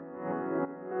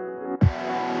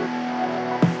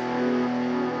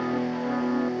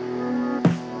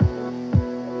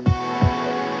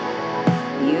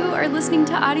listening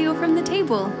to audio from The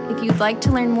Table. If you'd like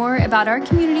to learn more about our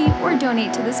community or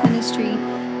donate to this ministry,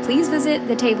 please visit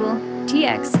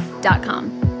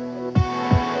thetabletx.com.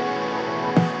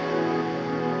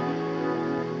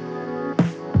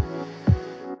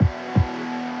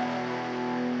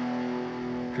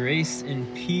 Grace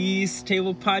and peace,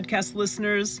 Table Podcast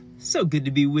listeners. So good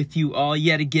to be with you all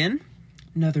yet again.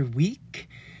 Another week.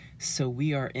 So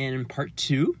we are in part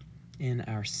 2 in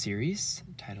our series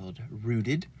titled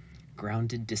Rooted,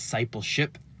 Grounded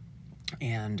Discipleship.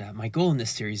 And my goal in this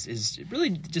series is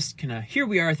really just kind of, here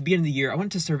we are at the beginning of the year. I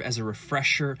want to serve as a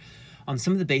refresher on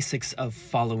some of the basics of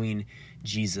following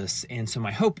Jesus. And so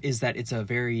my hope is that it's a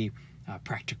very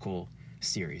practical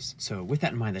series. So with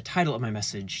that in mind, the title of my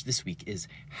message this week is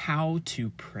How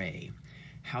to Pray.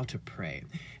 How to Pray.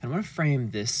 And I want to frame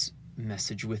this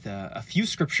message with a few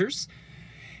scriptures,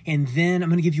 and then I'm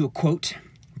going to give you a quote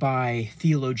by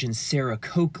theologian Sarah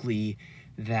Coakley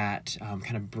that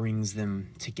kind of brings them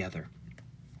together.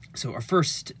 So our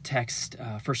first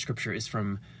scripture is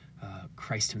from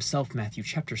Christ himself, Matthew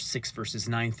chapter 6, verses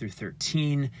 9 through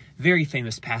 13. Very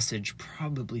famous passage,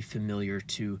 probably familiar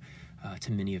to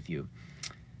many of you.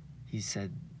 He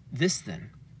said, "This then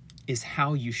is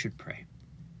how you should pray.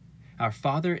 Our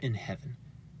Father in heaven,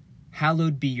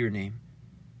 hallowed be your name.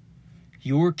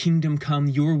 Your kingdom come,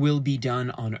 your will be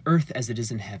done on earth as it is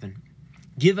in heaven.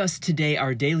 Give us today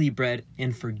our daily bread,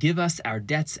 and forgive us our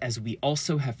debts as we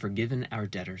also have forgiven our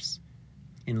debtors.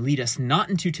 And lead us not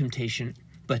into temptation,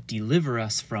 but deliver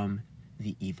us from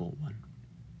the evil one."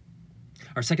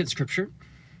 Our second scripture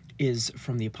is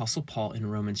from the Apostle Paul in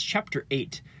Romans chapter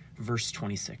 8, verse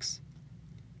 26.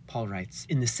 Paul writes,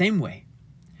 "In the same way,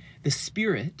 the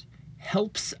Spirit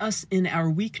helps us in our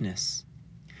weakness.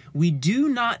 We do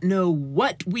not know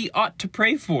what we ought to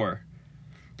pray for,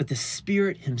 but the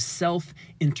Spirit himself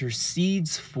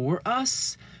intercedes for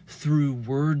us through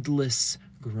wordless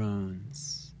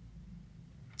groans."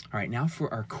 All right, now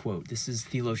for our quote. This is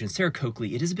theologian Sarah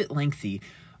Coakley. It is a bit lengthy,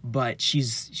 but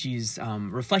she's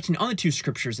reflecting on the two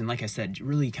scriptures, and like I said,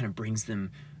 really kind of brings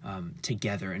them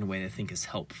together in a way that I think is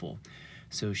helpful.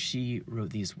 So she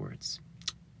wrote these words.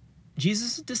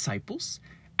 Jesus' disciples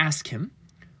ask him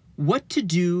what to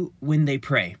do when they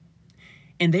pray,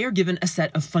 and they are given a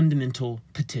set of fundamental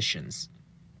petitions.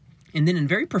 And then in a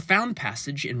very profound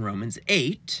passage in Romans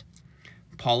 8,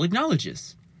 Paul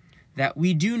acknowledges that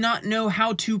we do not know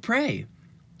how to pray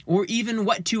or even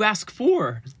what to ask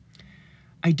for.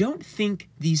 I don't think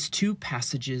these two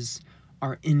passages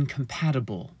are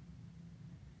incompatible.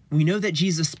 We know that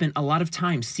Jesus spent a lot of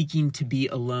time seeking to be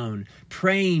alone,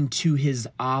 praying to his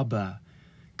Abba.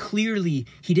 Clearly,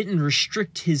 he didn't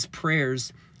restrict his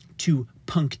prayers to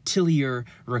punctiliar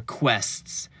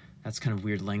requests. That's kind of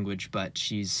weird language, but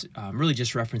she's really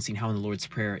just referencing how in the Lord's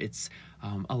Prayer, it's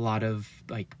a lot of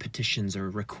like petitions or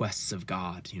requests of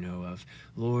God, of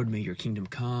Lord, may your kingdom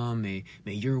come, may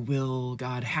your will,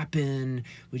 God, happen.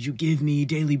 Would you give me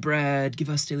daily bread? Give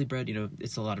us daily bread.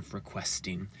 It's a lot of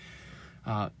requesting.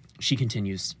 She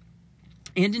continues,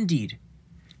 and indeed,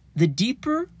 the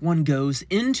deeper one goes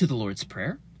into the Lord's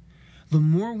Prayer, the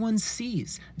more one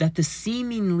sees that the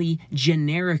seemingly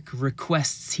generic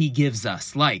requests he gives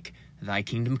us, like, thy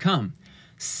kingdom come,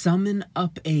 summon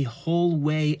up a whole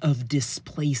way of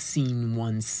displacing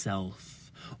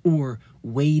oneself or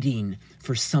waiting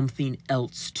for something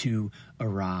else to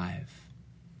arrive.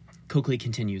 Coakley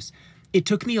continues, "It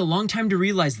took me a long time to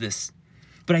realize this,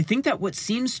 but I think that what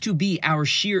seems to be our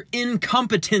sheer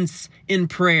incompetence in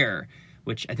prayer,"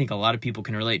 which I think a lot of people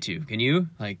can relate to. Can you?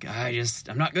 I'm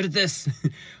not good at this.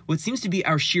 What seems to be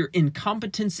our sheer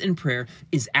incompetence in prayer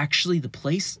is actually the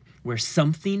place where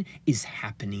something is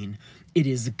happening. It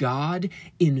is God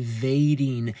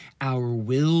invading our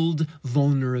willed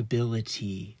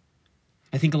vulnerability.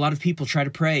 I think a lot of people try to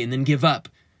pray and then give up.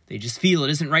 They just feel it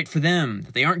isn't right for them,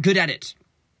 that they aren't good at it.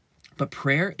 But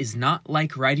prayer is not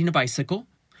like riding a bicycle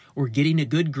or getting a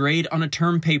good grade on a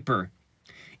term paper.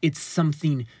 It's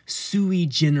something sui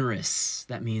generis.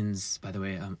 That means, by the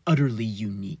way, utterly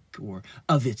unique or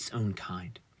of its own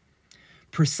kind.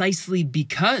 Precisely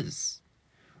because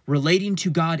relating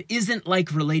to God isn't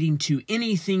like relating to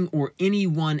anything or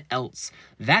anyone else.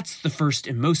 That's the first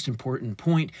and most important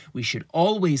point. We should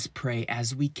always pray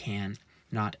as we can,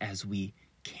 not as we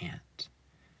can't.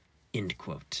 End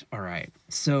quote. All right.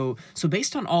 So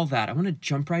based on all that, I want to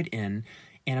jump right in,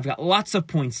 and I've got lots of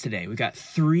points today. We've got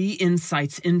 3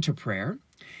 insights into prayer.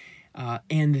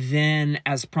 And then,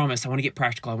 as promised, I want to get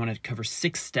practical. I want to cover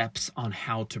 6 steps on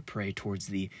how to pray towards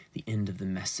the end of the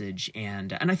message.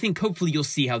 And I think hopefully you'll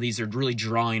see how these are really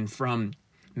drawing from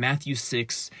Matthew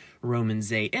 6,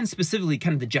 Romans 8, and specifically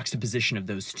kind of the juxtaposition of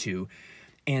those two,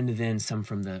 and then some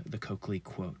from the Coakley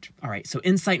quote. All right, so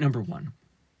insight number 1,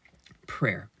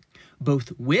 prayer,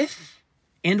 both with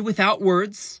and without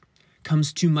words,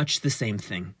 comes to much the same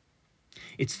thing.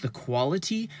 It's the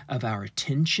quality of our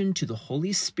attention to the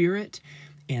Holy Spirit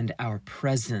and our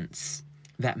presence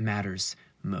that matters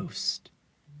most.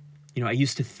 You know, I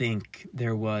used to think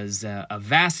there was a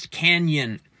vast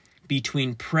canyon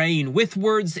between praying with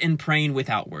words and praying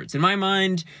without words. In my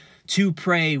mind, to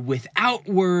pray without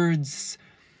words,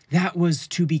 that was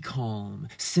to be calm,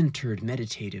 centered,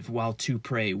 meditative, while to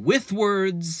pray with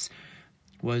words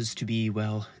was to be,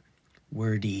 well,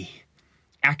 wordy,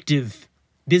 active,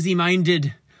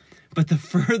 busy-minded. But the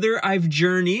further I've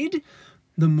journeyed,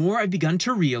 the more I've begun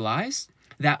to realize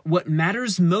that what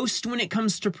matters most when it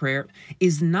comes to prayer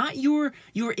is not your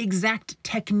exact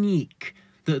technique,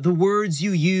 the words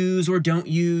you use or don't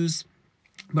use,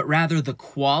 but rather the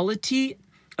quality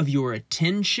of your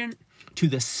attention to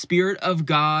the Spirit of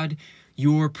God,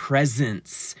 your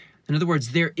presence. In other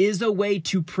words, there is a way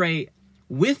to pray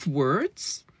with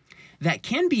words that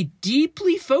can be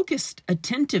deeply focused,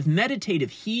 attentive,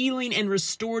 meditative, healing, and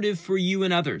restorative for you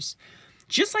and others.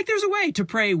 Just like there's a way to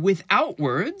pray without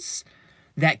words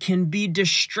that can be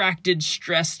distracted,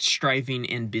 stressed, striving,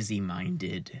 and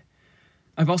busy-minded.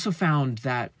 I've also found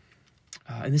that,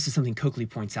 and this is something Coakley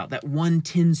points out, that one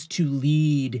tends to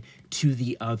lead to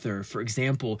the other. For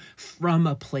example, from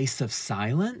a place of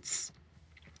silence,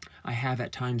 I have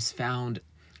at times found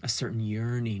a certain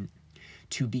yearning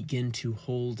to begin to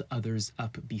hold others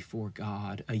up before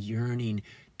God, a yearning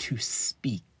to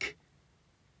speak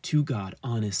to God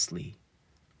honestly,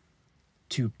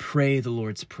 to pray the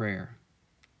Lord's Prayer.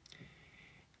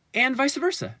 And vice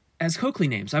versa, as Coakley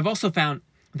names. I've also found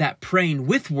that praying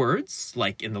with words,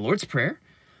 like in the Lord's Prayer,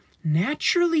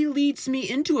 naturally leads me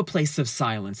into a place of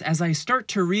silence as I start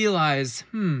to realize,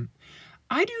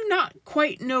 I do not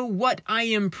quite know what I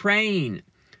am praying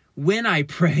when I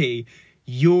pray,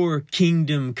 your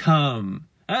kingdom come.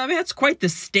 I mean, that's quite the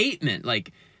statement,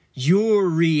 like, your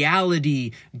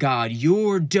reality, God,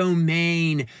 your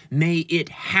domain, may it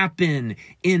happen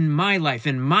in my life,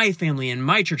 in my family, in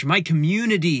my church, my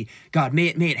community. God, may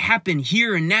it happen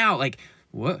here and now. Like,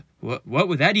 what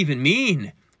would that even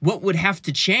mean? What would have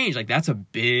to change? Like, that's a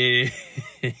big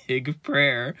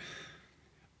prayer.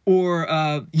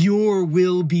 Or, your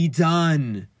will be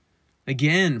done.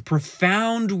 Again,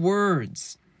 profound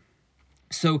words.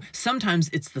 So sometimes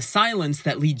it's the silence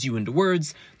that leads you into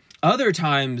words. Other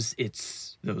times,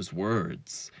 it's those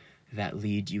words that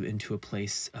lead you into a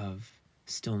place of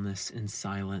stillness and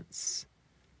silence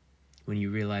when you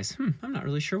realize, I'm not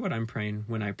really sure what I'm praying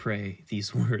when I pray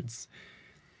these words.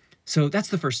 So that's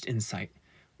the first insight.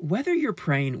 Whether you're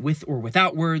praying with or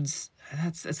without words,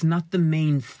 that's not the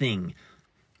main thing.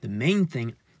 The main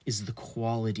thing is the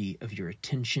quality of your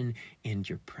attention and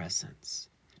your presence.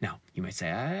 Now, you might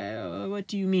say, what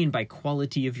do you mean by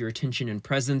quality of your attention and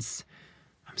presence?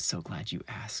 I'm so glad you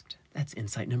asked. That's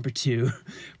insight number 2.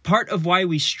 Part of why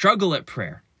we struggle at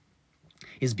prayer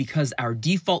is because our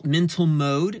default mental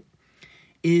mode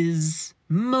is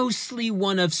mostly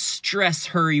one of stress,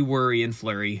 hurry, worry, and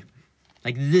flurry.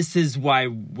 Like, this is why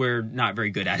we're not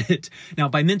very good at it. Now,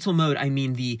 by mental mode, I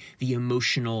mean the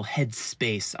emotional head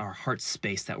space, our heart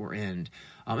space that we're in.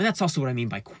 And that's also what I mean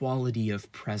by quality of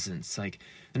presence. Like,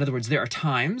 in other words, there are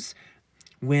times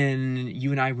when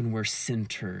you and I, when we're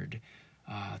centered,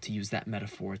 to use that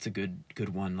metaphor, it's a good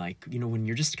one. Like, when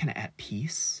you're just kind of at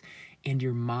peace and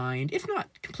your mind, if not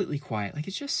completely quiet, like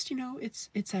it's just,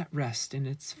 it's at rest and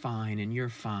it's fine and you're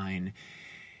fine.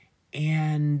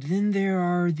 And then there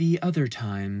are the other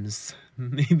times,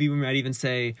 maybe we might even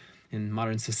say in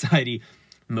modern society,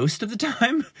 most of the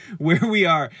time, where we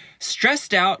are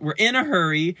stressed out, we're in a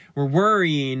hurry, we're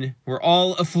worrying, we're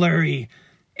all a flurry.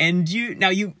 And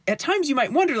you at times you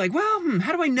might wonder, like, well,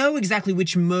 how do I know exactly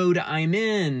which mode I'm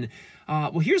in?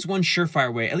 Well, here's one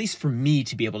surefire way, at least for me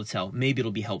to be able to tell. Maybe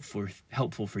it'll be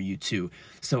helpful for you too.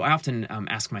 So I often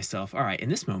ask myself, all right, in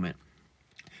this moment,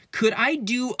 could I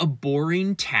do a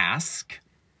boring task?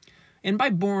 And by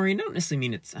boring, I don't necessarily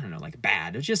mean it's, like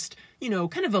bad. It's just,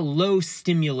 kind of a low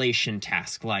stimulation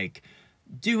task, like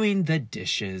doing the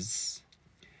dishes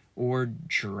or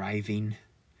driving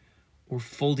or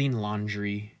folding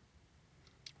laundry,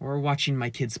 or watching my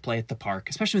kids play at the park,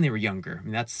 especially when they were younger. I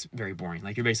mean, that's very boring.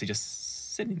 Like, you're basically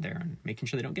just sitting there and making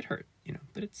sure they don't get hurt,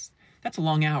 but that's a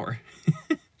long hour.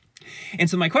 And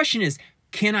so my question is,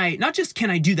 not just can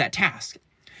I do that task,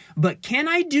 but can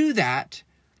I do that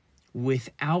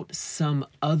without some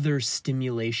other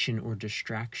stimulation or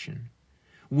distraction?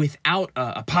 Without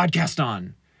a podcast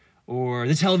on, or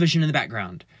the television in the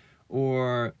background,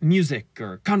 or music,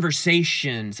 or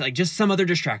conversations, like just some other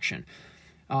distraction.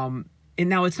 And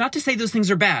now it's not to say those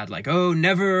things are bad, like, oh,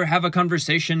 never have a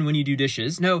conversation when you do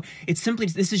dishes. No, it's simply,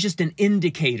 this is just an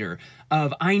indicator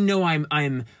of, I know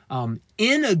I'm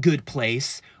in a good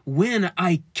place when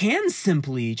I can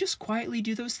simply just quietly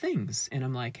do those things. And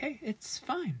I'm like, hey, it's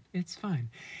fine. It's fine.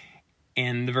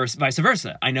 And the vice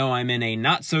versa. I know I'm in a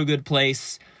not so good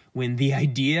place when the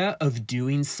idea of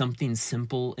doing something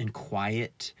simple and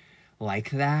quiet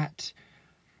like that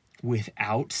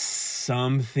without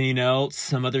something else,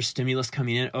 some other stimulus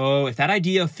coming in. Oh, if that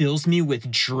idea fills me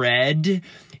with dread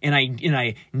and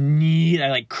I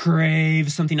like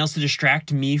crave something else to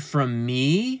distract me from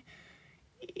me.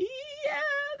 Yeah,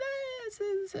 this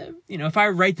is, if I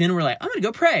right then were like, I'm going to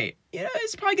go pray,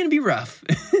 it's probably going to be rough.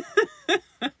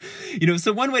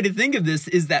 So one way to think of this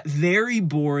is that very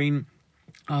boring,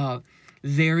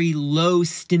 very low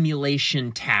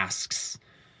stimulation tasks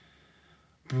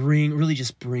really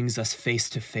just brings us face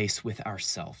to face with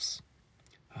ourselves,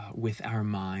 with our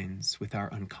minds, with our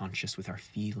unconscious, with our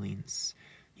feelings,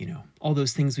 all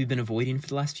those things we've been avoiding for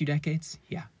the last few decades.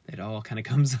 Yeah, it all kind of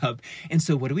comes up. And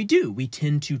so what do? We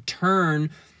tend to turn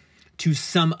to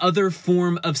some other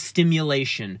form of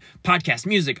stimulation, podcast,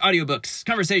 music, audiobooks,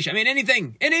 conversation.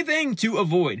 Anything to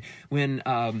avoid. When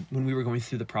we were going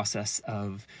through the process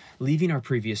of leaving our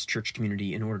previous church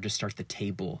community in order to start the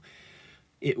table,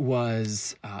 it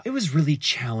was really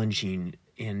challenging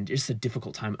and just a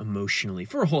difficult time emotionally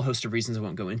for a whole host of reasons I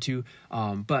won't go into.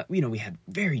 But we had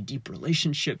very deep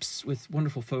relationships with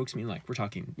wonderful folks. We're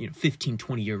talking, 15,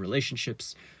 20-year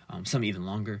relationships, some even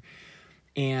longer.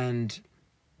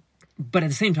 But at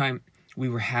the same time, we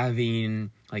were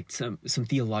having like some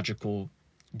theological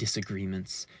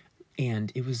disagreements,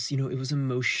 and it was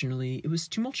emotionally, it was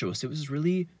tumultuous. It was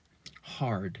really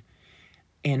hard.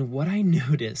 And what I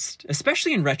noticed,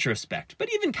 especially in retrospect,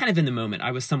 but even kind of in the moment,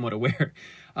 I was somewhat aware.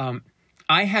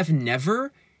 I have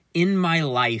never in my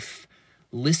life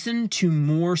listened to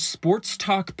more sports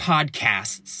talk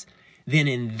podcasts than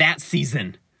in that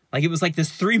season. Like, it was like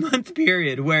this 3-month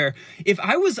period where if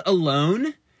I was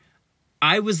alone,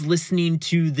 I was listening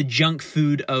to the junk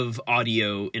food of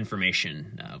audio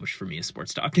information, which for me is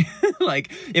sports talk.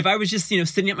 Like, if I was just,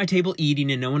 sitting at my table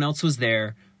eating and no one else was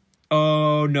there,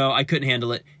 oh no, I couldn't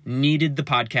handle it. Needed the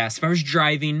podcast. If I was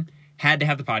driving, had to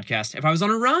have the podcast. If I was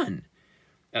on a run,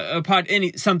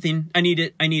 something, I need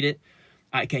it.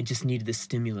 I just needed the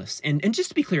stimulus. And just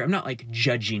to be clear, I'm not like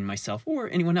judging myself or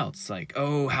anyone else. Like,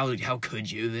 oh, how could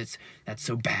you? That's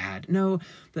so bad. No,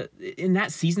 in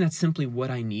that season, that's simply what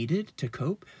I needed to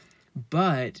cope.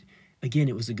 But again,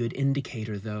 it was a good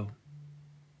indicator, though.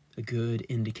 A good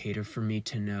indicator for me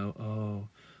to know,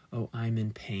 oh, I'm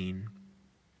in pain.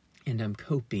 And I'm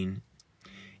coping.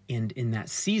 And in that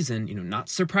season, not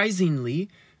surprisingly,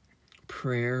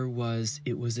 prayer was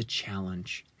a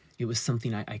challenge. It was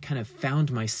something I kind of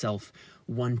found myself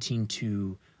wanting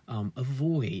to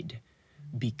avoid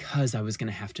because I was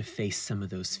going to have to face some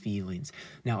of those feelings.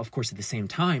 Now, of course, at the same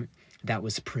time, that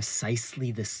was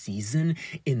precisely the season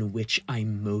in which I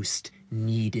most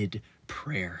needed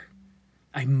prayer.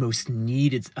 I most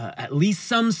needed at least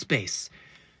some space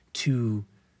to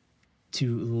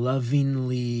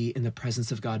lovingly, in the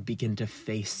presence of God, begin to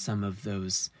face some of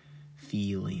those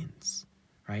feelings,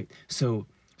 right? So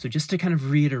just to kind of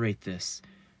reiterate this,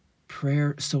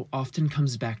 prayer so often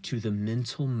comes back to the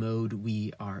mental mode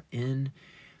we are in.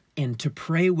 And to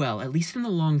pray well, at least in the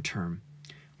long term,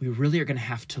 we really are going to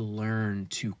have to learn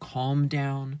to calm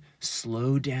down,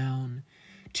 slow down,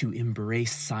 to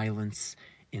embrace silence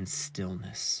and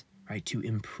stillness, right? To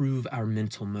improve our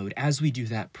mental mode. As we do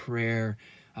that, prayer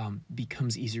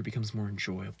becomes easier, becomes more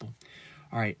enjoyable.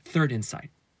 All right, third insight.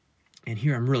 And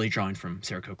here I'm really drawing from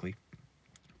Sarah Coakley.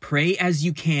 Pray as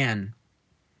you can,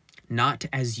 not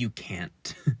as you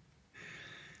can't.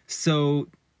 So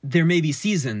there may be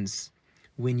seasons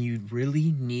when you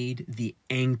really need the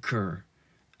anchor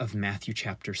of Matthew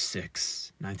chapter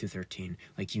 6, 9 through 13.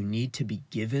 Like, you need to be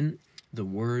given the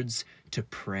words to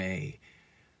pray.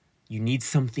 You need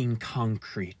something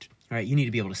concrete, right? You need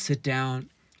to be able to sit down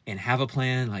and have a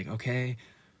plan, like, okay,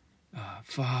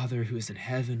 Father who is in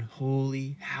heaven,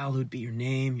 holy, hallowed be your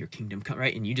name, your kingdom come,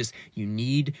 right? And you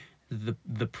need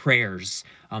the prayers.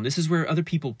 This is where other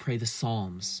people pray the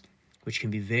Psalms, which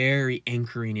can be very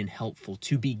anchoring and helpful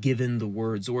to be given the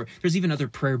words. Or there's even other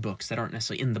prayer books that aren't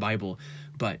necessarily in the Bible,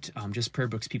 but just prayer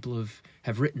books people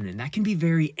have written, and that can be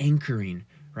very anchoring,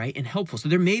 right, and helpful. So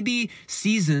there may be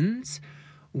seasons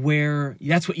where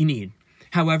that's what you need.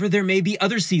 However, there may be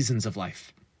other seasons of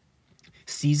life.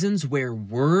 Seasons where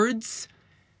words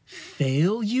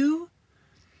fail you,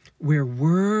 where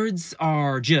words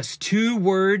are just too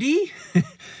wordy,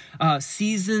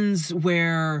 seasons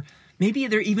where maybe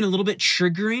they're even a little bit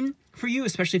triggering for you,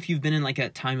 especially if you've been in like a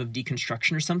time of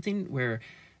deconstruction or something, where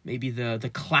maybe the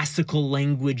classical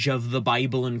language of the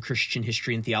Bible and Christian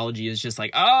history and theology is just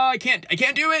like, oh, I can't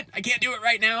do it. I can't do it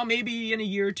right now. Maybe in a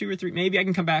year or 2 or 3, maybe I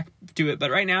can come back to it.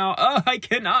 But right now, I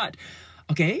cannot.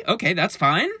 Okay, that's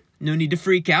fine. No need to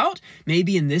freak out.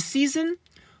 Maybe in this season,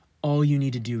 all you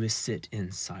need to do is sit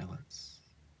in silence.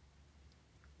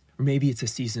 Or maybe it's a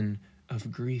season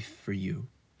of grief for you,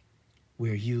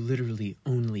 where you literally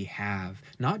only have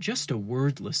not just a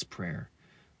wordless prayer,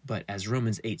 but as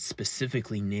Romans 8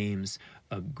 specifically names,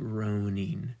 a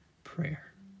groaning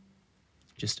prayer.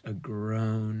 Just a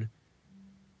groan,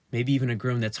 maybe even a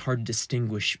groan that's hard to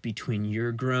distinguish between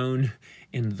your groan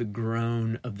and the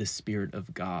groan of the Spirit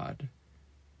of God.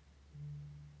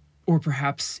 Or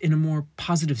perhaps in a more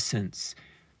positive sense,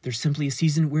 there's simply a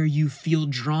season where you feel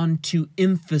drawn to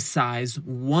emphasize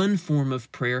one form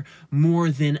of prayer more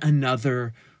than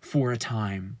another for a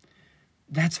time.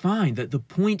 That's fine. The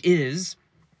point is,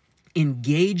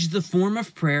 engage the form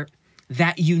of prayer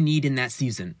that you need in that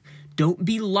season. Don't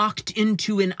be locked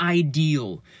into an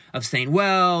ideal of saying,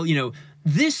 well,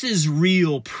 this is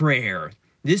real prayer.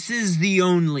 This is the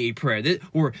only prayer,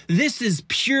 or this is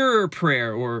pure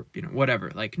prayer, or, whatever.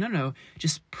 Like, no,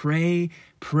 just pray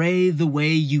the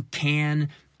way you can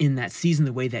in that season,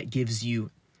 the way that gives you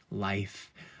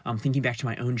life. Thinking back to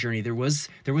my own journey, there was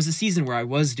a season where I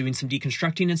was doing some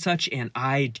deconstructing and such, and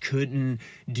I couldn't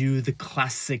do the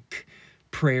classic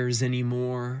prayers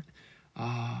anymore.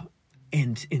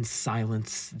 And in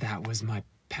silence, that was my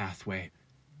pathway.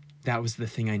 That was the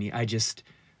thing I need. I just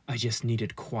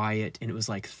needed quiet. And it was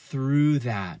like through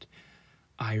that,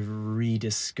 I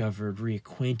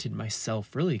reacquainted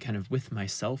myself, really kind of with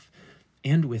myself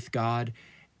and with God.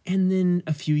 And then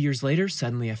a few years later,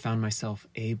 suddenly I found myself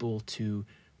able to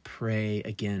pray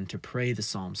again, to pray the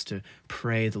Psalms, to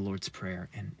pray the Lord's Prayer,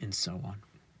 and so on.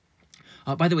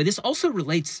 By the way, this also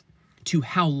relates to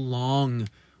how long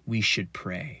we should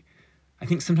pray. I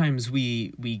think sometimes we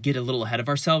get a little ahead of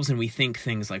ourselves and we think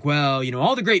things like, well,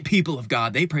 all the great people of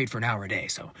God, they prayed for an hour a day,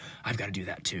 so I've got to do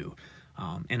that too.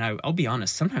 And I'll be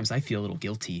honest, sometimes I feel a little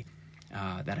guilty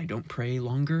that I don't pray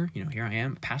longer. Here I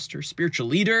am, pastor, spiritual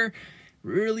leader.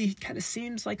 Really kind of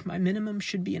seems like my minimum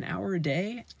should be an hour a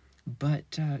day.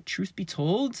 But truth be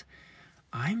told,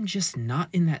 I'm just not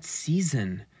in that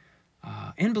season.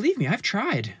 And believe me, I've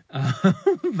tried.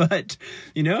 But,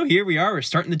 here we are. We're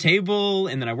starting the table,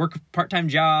 and then I work a part-time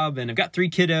job, and I've got 3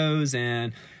 kiddos,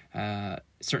 and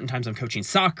certain times I'm coaching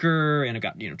soccer, and I've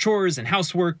got, chores and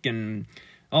housework and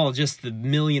all just the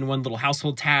 1,000,001 little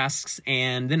household tasks.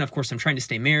 And then, of course, I'm trying to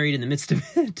stay married in the midst of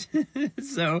it.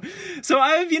 So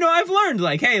I've learned,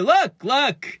 like, hey,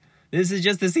 look, this is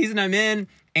just the season I'm in.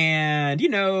 And,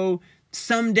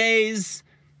 some days,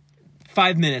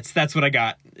 5 minutes, that's what I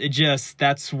got.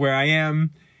 That's where I am.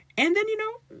 And then,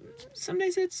 some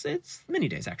days it's many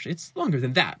days, actually. It's longer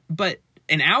than that. But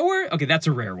an hour? Okay, that's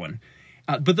a rare one.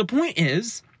 But the point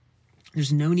is,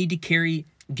 there's no need to carry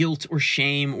guilt or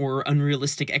shame or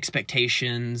unrealistic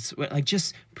expectations. Like,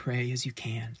 just pray as you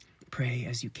can. Pray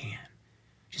as you can.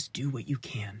 Just do what you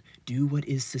can. Do what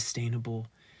is sustainable,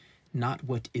 not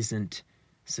what isn't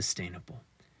sustainable.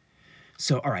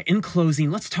 So, all right, in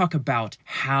closing, let's talk about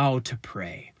how to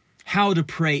pray. How to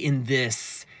pray in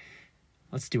this,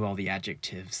 let's do all the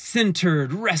adjectives,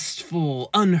 centered, restful,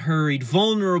 unhurried,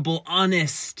 vulnerable,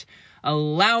 honest,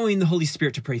 allowing the Holy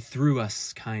Spirit to pray through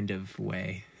us kind of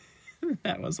way.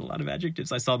 That was a lot of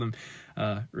adjectives. I saw them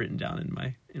written down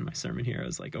in my sermon here. I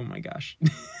was like, oh my gosh,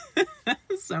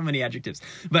 so many adjectives.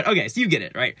 But okay, so you get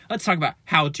it, right? Let's talk about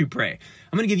how to pray.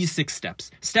 I'm going to give you 6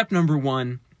 steps. Step number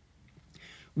 1,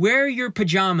 wear your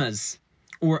pajamas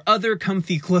or other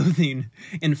comfy clothing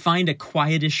and find a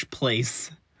quietish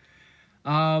place.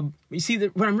 You see,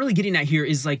 what I'm really getting at here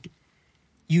is like,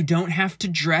 you don't have to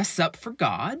dress up for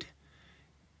God.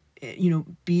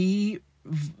 Be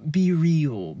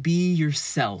real, be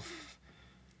yourself,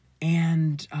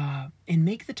 and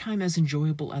make the time as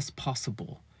enjoyable as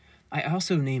possible. I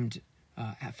also named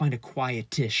find a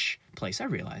quietish place. I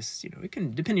realize, it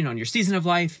can, depending on your season of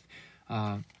life,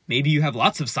 maybe you have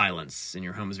lots of silence and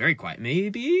your home is very quiet.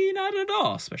 Maybe not at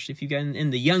all, especially if you get in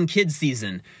the young kids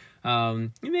season.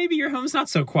 Maybe your home's not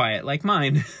so quiet like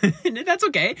mine. That's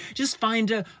okay. Just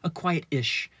find a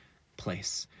quiet-ish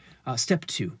place. Step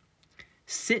 2,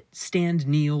 sit, stand,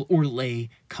 kneel, or lay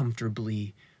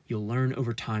comfortably. You'll learn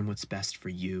over time what's best for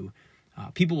you.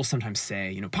 People will sometimes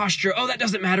say, posture, that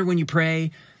doesn't matter when you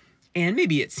pray. And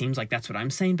maybe it seems like that's what I'm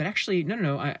saying, but actually,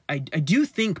 no. I do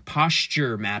think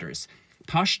posture matters.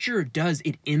 Posture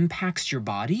it impacts your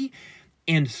body,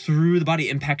 and through the body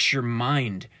impacts your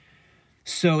mind.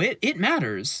 So it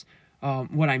matters.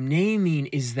 What I'm naming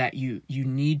is that you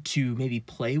need to maybe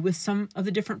play with some of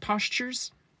the different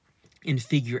postures and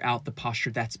figure out the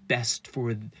posture that's best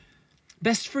for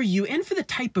you and for the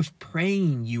type of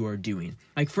praying you are doing.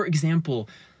 Like, for example,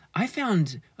 I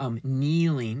found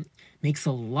kneeling makes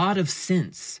a lot of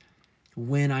sense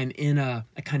when I'm in a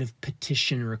kind of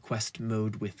petition request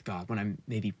mode with God, when I'm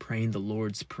maybe praying the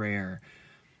Lord's Prayer.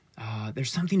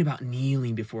 There's something about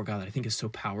kneeling before God that I think is so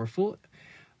powerful.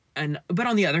 But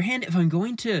on the other hand, if I'm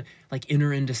going to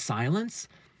enter into silence,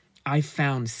 I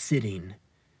found sitting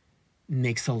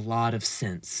makes a lot of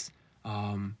sense.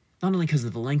 Not only because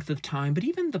of the length of time, but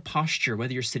even the posture,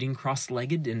 whether you're sitting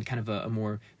cross-legged in kind of a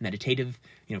more meditative,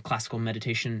 classical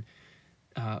meditation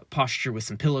posture with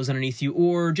some pillows underneath you,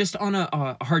 or just on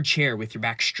a hard chair with your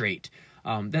back straight.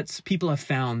 People have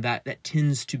found that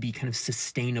tends to be kind of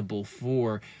sustainable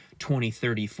for 20,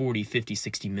 30, 40, 50,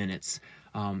 60 minutes,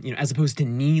 as opposed to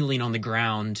kneeling on the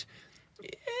ground,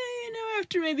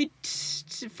 after maybe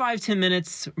 5-10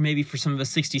 minutes, maybe for some of us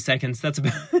 60 seconds. That's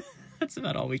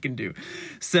about all we can do.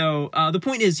 So the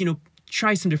point is,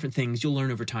 try some different things. You'll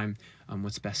learn over time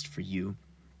what's best for you.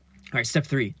 All right, step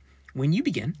 3. When you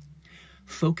begin,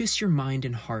 focus your mind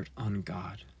and heart on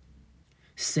God.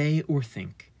 Say or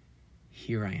think,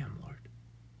 "Here I am, Lord.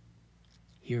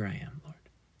 Here I am, Lord."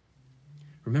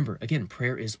 Remember, again,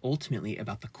 prayer is ultimately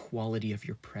about the quality of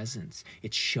your presence.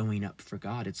 It's showing up for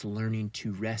God. It's learning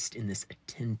to rest in this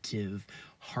attentive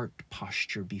heart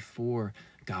posture before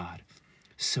God.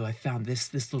 So I found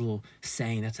this little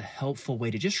saying that's a helpful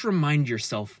way to just remind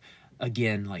yourself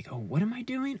again, oh, what am I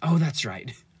doing? Oh, that's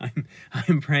right.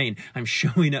 I'm praying. I'm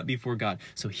showing up before God.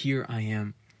 So here I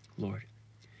am, Lord.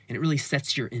 And it really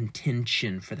sets your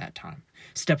intention for that time.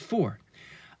 Step 4,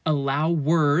 allow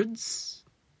words,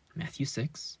 Matthew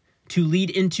 6, to lead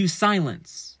into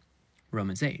silence,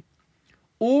 Romans 8.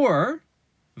 Or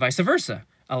vice versa,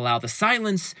 allow the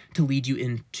silence to lead you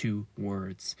into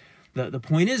words. The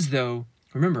point is, though,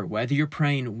 remember, whether you're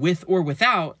praying with or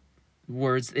without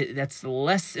words, that's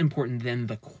less important than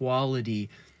the quality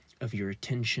of your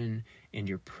attention and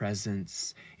your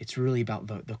presence. It's really about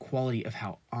the quality of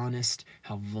how honest,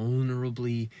 how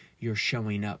vulnerably you're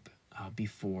showing up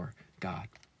before God.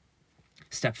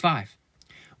 Step 5,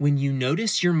 when you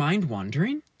notice your mind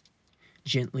wandering,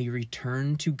 gently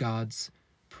return to God's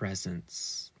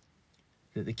presence.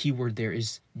 The key word there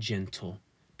is gentle.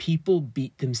 People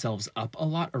beat themselves up a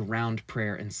lot around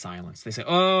prayer and silence. They say,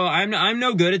 "Oh, I'm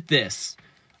no good at this.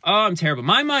 Oh, I'm terrible.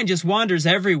 My mind just wanders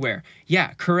everywhere."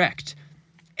 Yeah, correct.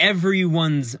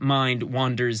 Everyone's mind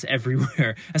wanders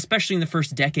everywhere, especially in the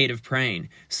first decade of praying.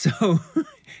 So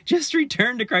just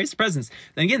return to Christ's presence.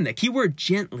 Then again, the key word,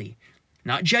 gently.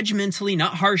 Not judgmentally,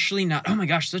 not harshly, not, "Oh my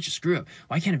gosh, such a screw up.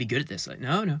 Why can't I be good at this?"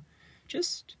 No.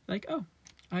 Just "Oh,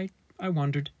 I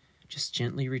wandered." Just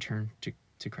gently return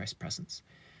to Christ's presence.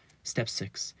 Step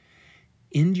 6,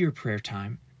 end your prayer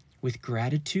time with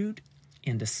gratitude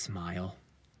and a smile.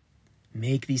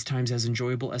 Make these times as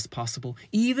enjoyable as possible.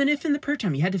 Even if in the prayer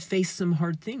time you had to face some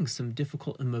hard things, some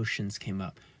difficult emotions came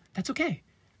up. That's okay.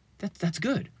 That's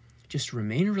good. Just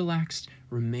remain relaxed,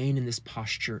 remain in this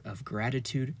posture of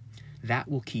gratitude. That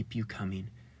will keep you coming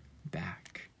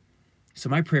back. So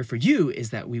my prayer for you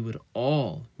is that we would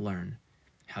all learn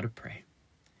how to pray.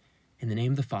 In the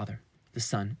name of the Father, the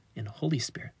Son, and the Holy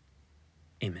Spirit.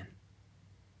 Amen.